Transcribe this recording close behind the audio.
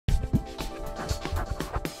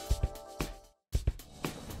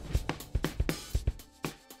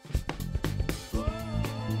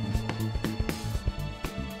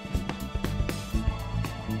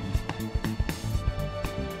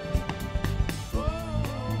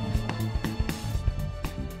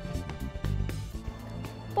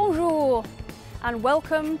and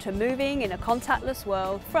welcome to Moving in a Contactless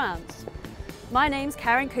World, France. My name's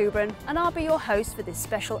Karen Kubrin and I'll be your host for this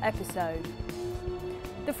special episode.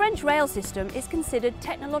 The French rail system is considered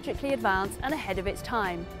technologically advanced and ahead of its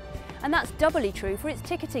time, and that's doubly true for its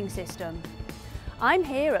ticketing system. I'm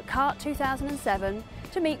here at CART 2007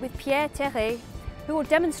 to meet with Pierre Terret, who will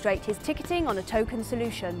demonstrate his ticketing on a token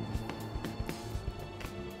solution.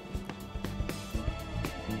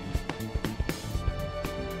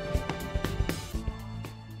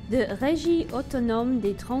 The Régie Autonome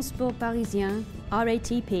des Transports Parisiens,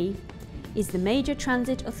 RATP, is the major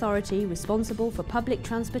transit authority responsible for public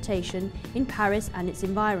transportation in Paris and its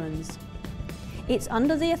environs. It's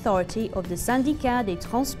under the authority of the Syndicat des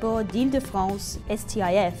Transports d'Île-de-France,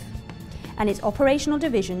 STIF, and its operational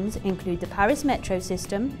divisions include the Paris Metro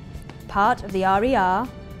system, part of the RER,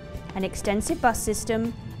 an extensive bus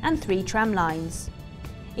system and 3 tram lines.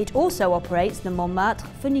 It also operates the Montmartre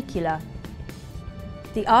funicular.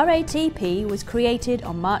 The RATP was created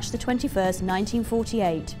on March 21,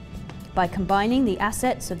 1948, by combining the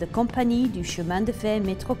assets of the Compagnie du Chemin de Fer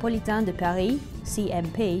Métropolitain de Paris,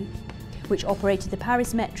 CMP, which operated the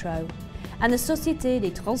Paris Metro, and the Société des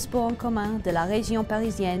Transports en Commun de la Région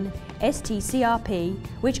Parisienne, STCRP,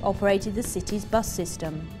 which operated the city's bus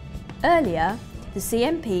system. Earlier, the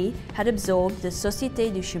CMP had absorbed the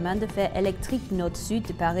Société du Chemin de Fer Électrique Nord-Sud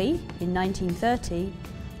de Paris in 1930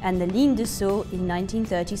 and the Ligne de Sceaux in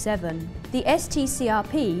 1937. The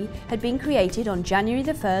STCRP had been created on January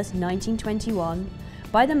 1, 1921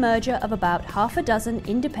 by the merger of about half a dozen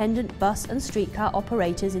independent bus and streetcar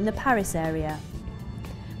operators in the Paris area.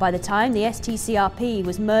 By the time the STCRP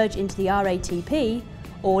was merged into the RATP,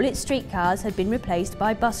 all its streetcars had been replaced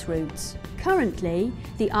by bus routes. Currently,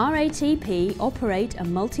 the RATP operate a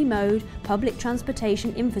multi-mode public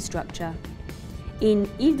transportation infrastructure. In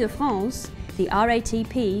Île-de-France, the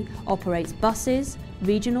RATP operates buses,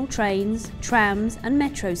 regional trains, trams and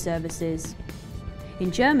metro services.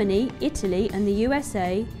 In Germany, Italy and the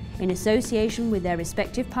USA, in association with their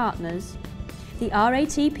respective partners, the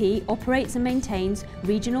RATP operates and maintains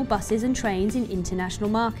regional buses and trains in international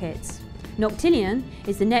markets. Noctilien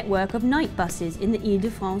is the network of night buses in the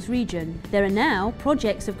Île-de-France region. There are now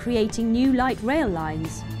projects of creating new light rail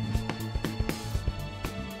lines.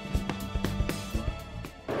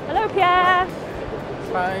 Hello Pierre!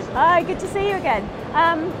 Hi. Hi, good to see you again.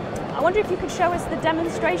 I wonder if you could show us the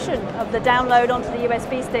demonstration of the download onto the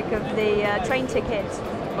USB stick of the train ticket.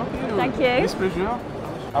 Okay, thank you. With pleasure.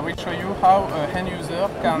 I will show you how an end user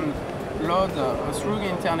can load through the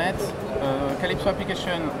internet Calypso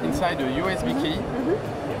application inside a USB key.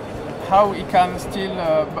 How he can still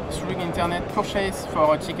through the internet purchase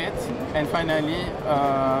for a ticket, and finally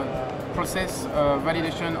process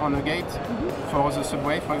validation on a gate for the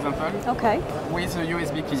subway, for example. Okay. With a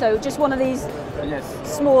USB key. So just one of these yes.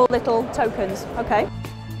 small little tokens. Okay.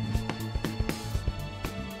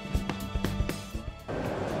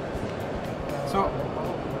 So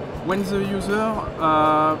when the user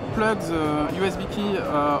plugs the USB key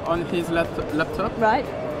on his laptop, right.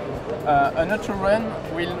 an auto run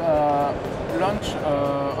will launch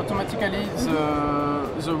automatically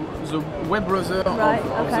the web browser right.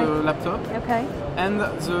 of the laptop, okay. and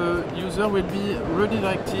the user will be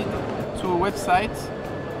redirected to a website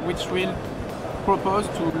which will propose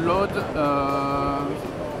to load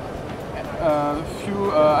a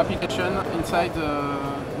few applications inside the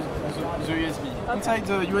USB. Okay. Inside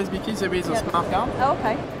the USB key there is a smart card. Oh,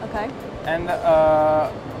 okay, okay. And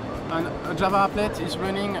a Java applet is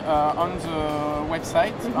running on the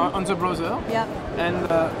website, on the browser. Yeah. And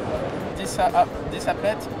this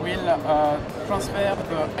applet will transfer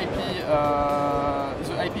the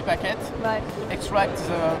IP packet, right. extract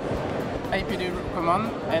the IPD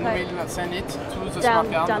command, and will send it to the down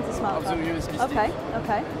smart card to smart of the USB stick. Okay,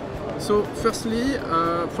 okay. So firstly,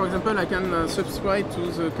 for example, I can subscribe to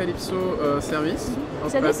the Calypso service.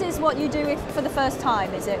 So this is what you do for the first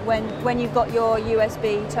time, is it? When you've got your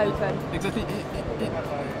USB token? Exactly.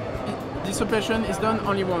 This operation is done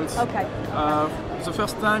only once. Okay. The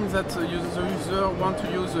first time that the user wants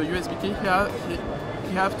to use the USB key,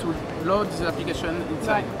 he have to load the application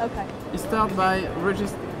inside. Right. Okay. He starts by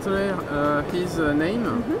registering his name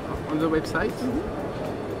on the website.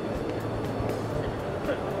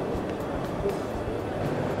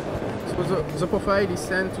 So the profile is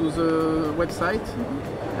sent to the website,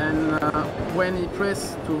 and when he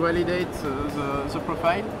presses to validate the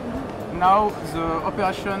profile, now the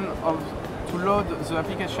operation to load the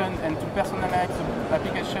application and to personalize the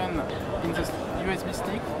application in the USB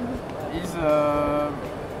stick is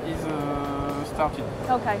started.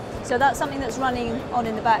 Okay, so that's something that's running on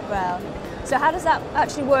in the background. So how does that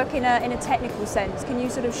actually work in a technical sense? Can you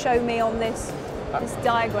sort of show me on this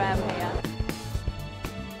diagram here?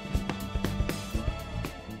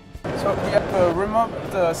 So we have a remote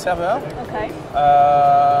server Okay.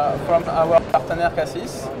 from our partner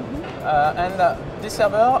CASIS, and this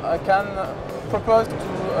server can propose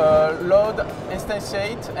to load,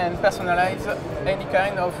 instantiate and personalize any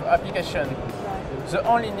kind of application. Right. The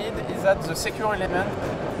only need is that the secure element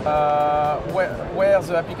where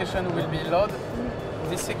the application will be loaded,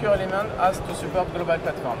 this secure element has to support global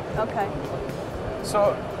platform. Okay.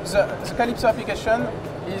 So the Calypso application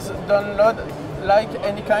is downloaded like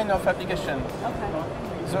any kind of application. Okay.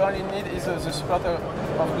 The only need is the support of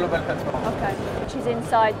global platform. Okay. Which is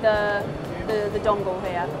inside the dongle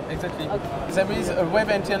here. Exactly. Okay. There is a web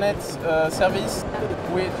internet service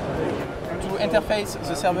to interface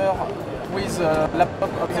the server with the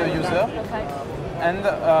laptop of the user. Okay. And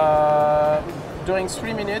during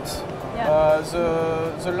 3 minutes, Yeah.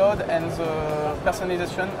 the load and the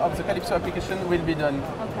personalization of the Calypso application will be done.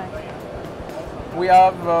 Okay. We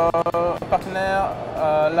have a partner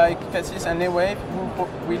like CASIS and Wave,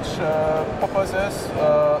 which proposes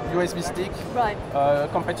USB stick Right.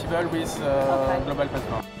 compatible with global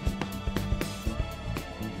platform.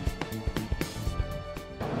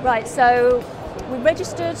 Right. So we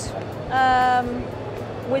registered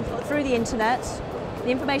through the internet.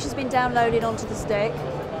 The information's been downloaded onto the stick.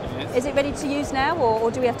 Yes. Is it ready to use now,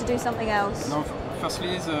 or do we have to do something else? No,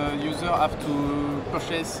 firstly, the user have to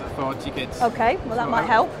purchase for tickets. Okay, well that might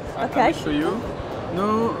help. I Okay. will show you.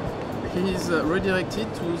 Now he is redirected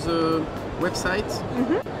to the website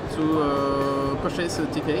to purchase a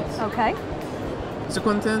ticket. Okay. The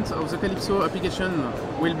content of the Calypso application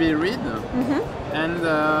will be read, and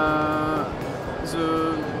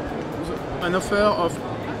an offer of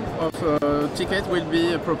ticket will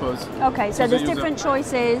be proposed. Okay, so to the there's user. different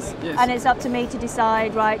choices, Yes. and it's up to me to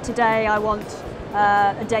decide, right, today I want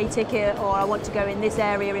a day ticket, or I want to go in this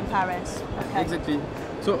area in Paris. Okay. Exactly.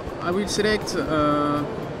 So I will select a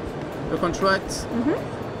contract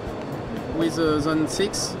with Zone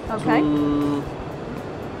 6 Okay.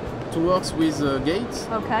 to work with gate.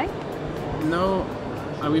 Okay. Now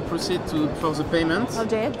I will proceed for the payment. Oh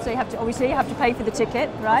dear, so obviously you have to pay for the ticket,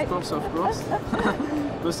 right? Of course.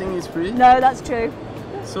 Nothing is free. No, that's true.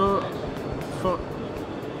 So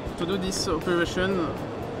to do this operation,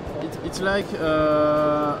 it's like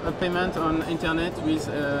a payment on internet with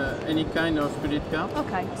any kind of credit card.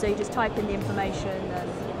 Okay, so you just type in the information and...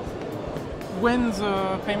 When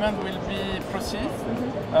the payment will be proceed,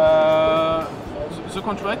 the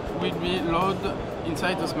contract will be loaded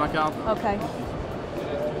inside the smart card. Okay.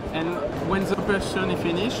 And when the operation is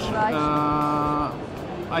finished, Right.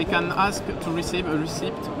 I can ask to receive a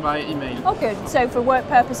receipt by email. Oh good, so for work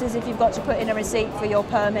purposes, if you've got to put in a receipt for your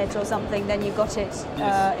permit or something, then you've got it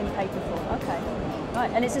Yes. in paper form. Okay,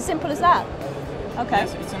 right, and it's as simple as that? Okay.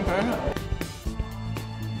 Yes, it's simple.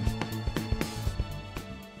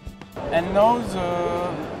 And now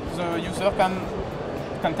the user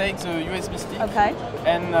can take the USB stick Okay.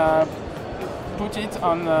 and put it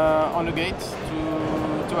on a gate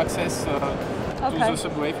to access to the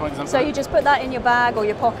subway, for example. So you just put that in your bag or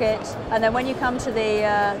your pocket, and then when you come to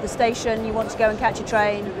the station, you want to go and catch a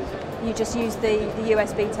train, you just use the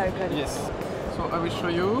USB token. Yes. So I will show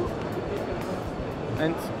you,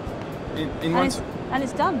 and and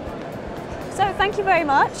it's done. So thank you very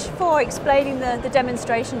much for explaining the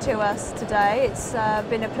demonstration to us today. It's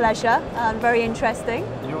been a pleasure and very interesting.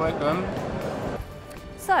 You're welcome.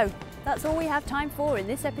 So that's all we have time for in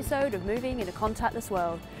this episode of Moving in a Contactless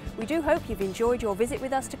World. We do hope you've enjoyed your visit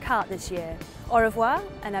with us to CART this year. Au revoir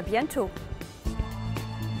and à bientôt.